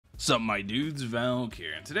Sup my dudes, Valk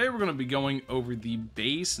here, and today we're going to be going over the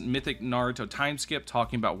base Mythic Naruto time skip,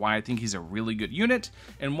 talking about why I think he's a really good unit,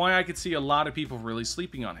 and why I could see a lot of people really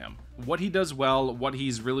sleeping on him. What he does well, what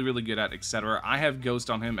he's really good at, etc. I have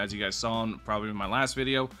Ghost on him, as you guys saw in probably in my last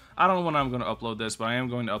video. I don't know when I'm going to upload this, but I am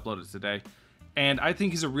going to upload it today. And I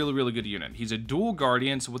think he's a really good unit. He's a dual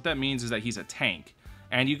guardian, so what that means is that he's a tank.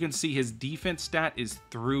 And you can see his defense stat is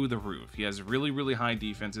through the roof. He has really high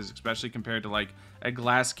defenses, especially compared to like a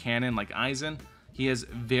glass cannon like Aizen. He has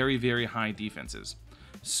very high defenses.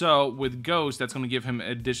 So with Ghost, that's going to give him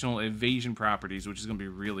additional evasion properties, which is going to be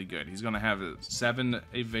really good. He's going to have 7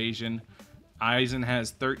 evasion. Aizen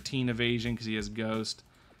has 13 evasion because he has Ghost.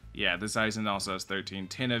 Yeah, this Aizen also has 13.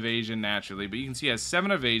 10 evasion naturally, but you can see he has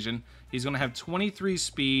 7 evasion. He's going to have 23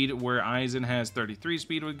 speed, where Aizen has 33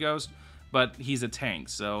 speed with Ghost. But he's a tank,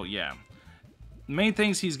 so yeah. Main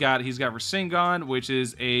things he's got Rasengan, which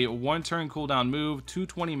is a 1-turn cooldown move,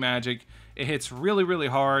 220 magic. It hits really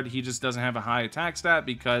hard. He just doesn't have a high attack stat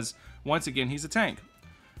because, once again, he's a tank.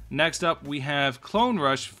 Next up, we have Clone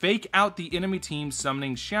Rush. Fake out the enemy team,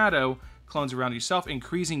 summoning shadow clones around yourself,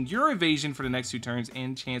 increasing your evasion for the next 2 turns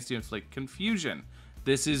and chance to inflict confusion.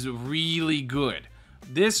 This is really good.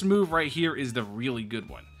 This move right here is the really good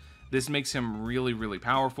one. This makes him really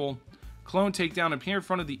powerful. Clone takedown, appear in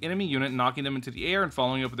front of the enemy unit, knocking them into the air and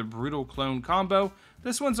following up with a brutal clone combo.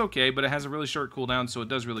 This one's okay, but it has a really short cooldown, so it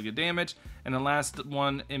does really good damage. And the last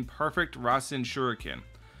one, Imperfect Rasen Shuriken.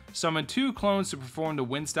 Summon 2 clones to perform the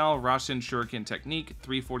wind-style Rasen Shuriken technique,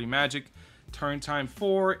 340 magic, turn time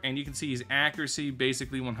 4, and you can see his accuracy,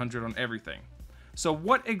 basically 100 on everything. So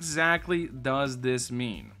what exactly does this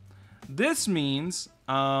mean? This means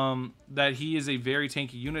that he is a very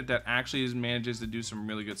tanky unit that actually manages to do some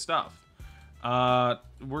really good stuff.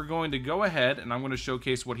 We're going to go ahead and I'm going to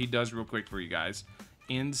showcase what he does real quick for you guys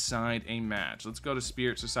inside a match. Let's go to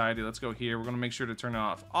Spirit Society. Let's go here. We're going to make sure to turn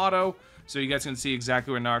off auto so you guys can see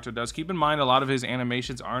exactly what Naruto does. Keep in mind, a lot of his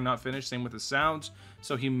animations are not finished. Same with the sounds.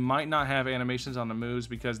 So he might not have animations on the moves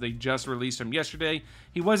because they just released him yesterday.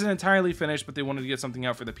 He wasn't entirely finished, but they wanted to get something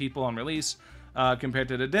out for the people on release compared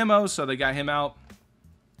to the demo. So they got him out.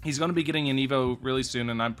 He's going to be getting an Evo really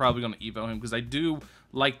soon, and I'm probably going to Evo him because I do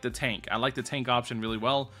like the tank. I like the tank option really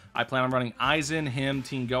well. I plan on running Aizen, him,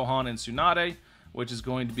 Teen Gohan, and Tsunade, which is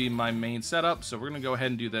going to be my main setup. So we're going to go ahead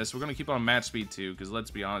and do this. We're going to keep on match speed 2 because let's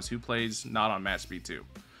be honest, who plays not on match speed 2?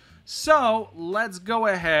 So let's go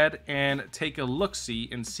ahead and take a look-see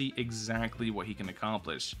and see exactly what he can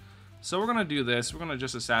accomplish. So we're going to do this. We're going to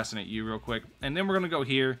just assassinate you real quick, and then we're going to go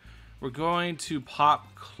here. We're going to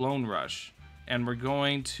pop Clone Rush. And we're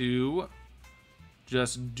going to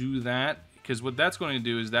just do that, because what that's going to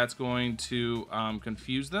do is that's going to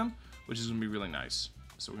confuse them, which is going to be really nice.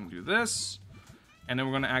 So we're going to do this, and then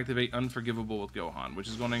we're going to activate Unforgivable with Gohan, which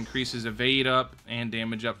is going to increase his evade up and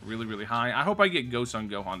damage up really high. I hope I get Ghost on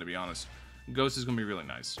Gohan, to be honest. Ghost is going to be really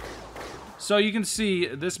nice. So you can see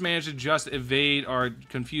this managed to just evade or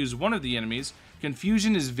confuse one of the enemies.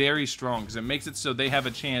 Confusion is very strong because it makes it so they have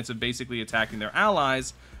a chance of basically attacking their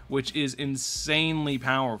allies, which is insanely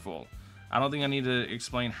powerful. I don't think I need to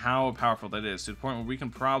explain how powerful that is, to the point where we can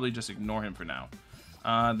probably just ignore him for now.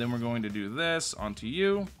 Then we're going to do this onto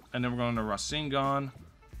you, and then we're going to Rasengan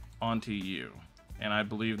onto you. And I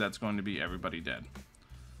believe that's going to be everybody dead.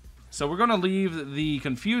 So we're going to leave the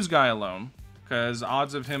confused guy alone, because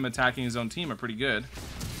odds of him attacking his own team are pretty good.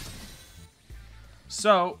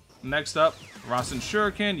 So, next up, Rasen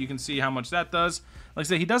Shuriken. You can see how much that does. Like I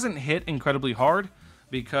said, he doesn't hit incredibly hard,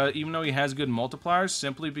 because even though he has good multipliers,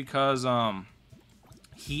 simply because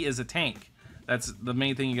he is a tank. That's the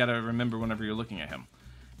main thing you got to remember whenever you're looking at him.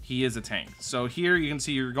 He is a tank. So here you can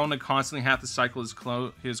see you're going to constantly have to cycle his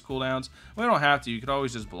cooldowns. We don't have to. You could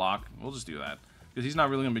always just block. We'll just do that because he's not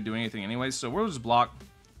really going to be doing anything anyway. So we'll just block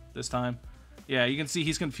this time. Yeah, you can see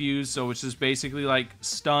he's confused. So it's just basically like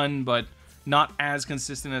stun, but not as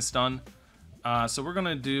consistent as stun. So we're going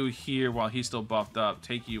to do here while he's still buffed up,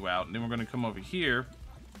 take you out. And then we're going to come over here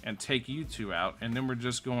and take you 2 out, and then we're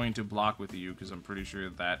just going to block with you because I'm pretty sure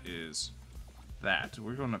that is that.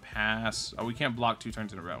 We're going to pass. Oh, we can't block 2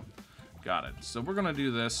 turns in a row. Got it. So we're going to do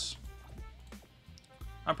this.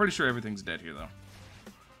 I'm pretty sure everything's dead here, though.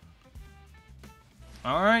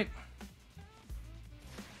 Alright.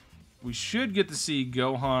 We should get to see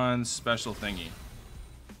Gohan's special thingy.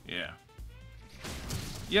 Yeah.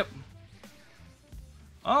 Yep.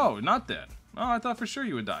 Oh, not dead. Oh, I thought for sure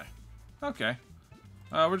you would die. Okay.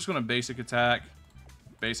 We're just going to basic attack.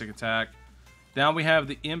 Basic attack. Now we have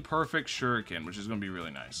the Imperfect Shuriken, which is going to be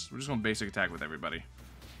really nice. We're just going to basic attack with everybody.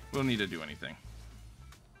 We don't need to do anything.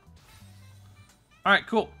 Alright,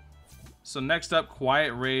 cool. So next up,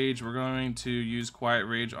 Quiet Rage. We're going to use Quiet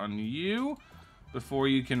Rage on you before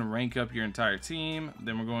you can rank up your entire team.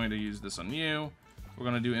 Then we're going to use this on you. We're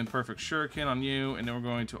going to do Imperfect Shuriken on you, and then we're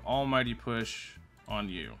going to Almighty Push on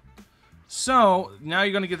you. So now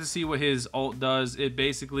you're going to get to see what his ult does. It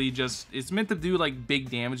basically just, it's meant to do like big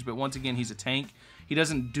damage, but once again, he's a tank. He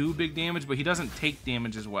doesn't do big damage, but he doesn't take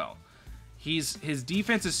damage as well. His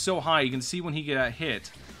defense is so high, you can see when he got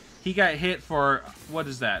hit. He got hit for, what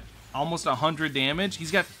is that? Almost 100 damage.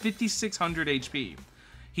 He's got 5,600 HP.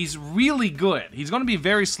 He's really good. He's going to be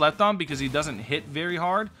very slept on because he doesn't hit very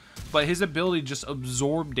hard, but his ability to just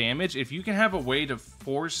absorb damage, if you can have a way to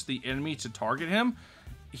force the enemy to target him,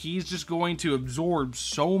 he's just going to absorb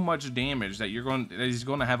so much damage that he's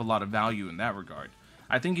going to have a lot of value in that regard.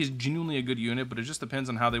 I think he's genuinely a good unit, but it just depends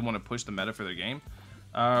on how they want to push the meta for their game.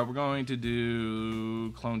 We're going to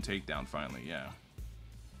do Clone Takedown finally, yeah.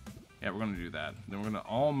 Yeah, we're going to do that. Then we're going to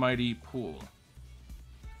Almighty Pool.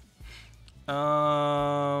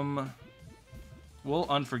 We'll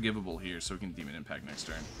Unforgivable here so we can Demon Impact next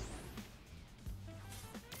turn.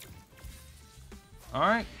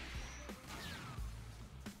 Alright.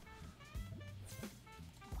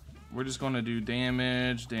 We're just going to do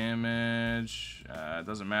damage. It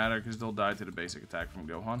doesn't matter because they'll die to the basic attack from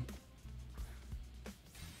Gohan.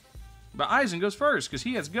 But Aizen goes first because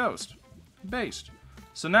he has Ghost. Based.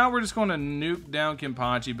 So now we're just going to nuke down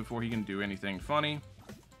Kenpachi before he can do anything funny.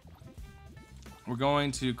 We're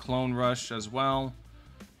going to Clone Rush as well.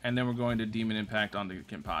 And then we're going to Demon Impact onto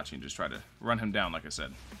Kenpachi and just try to run him down, like I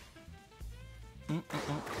said.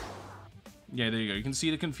 Yeah, there you go. You can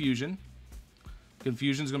see the confusion.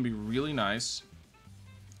 Confusion's going to be really nice.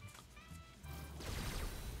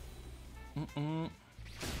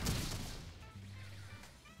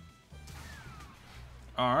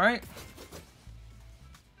 Alright.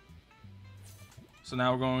 So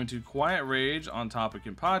now we're going to Quiet Rage on top of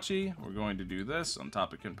Kenpachi. We're going to do this on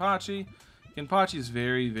top of Kenpachi. Kenpachi is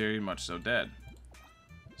very, very much so dead.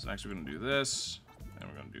 So next we're going to do this, and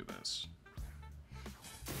we're going to do this.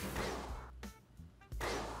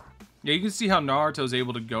 Yeah, you can see how Naruto's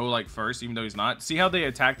able to go like first, even though he's not. See how they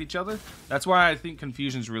attacked each other? That's why I think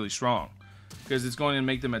Confusion's really strong. Because it's going to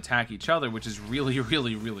make them attack each other, which is really,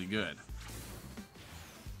 really, really good.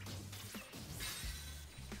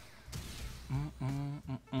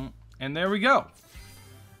 And there we go.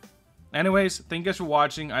 Anyways, thank you guys for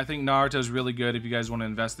watching. I think Naruto's really good if you guys want to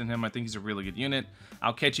invest in him. I think he's a really good unit.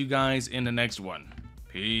 I'll catch you guys in the next one.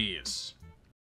 Peace.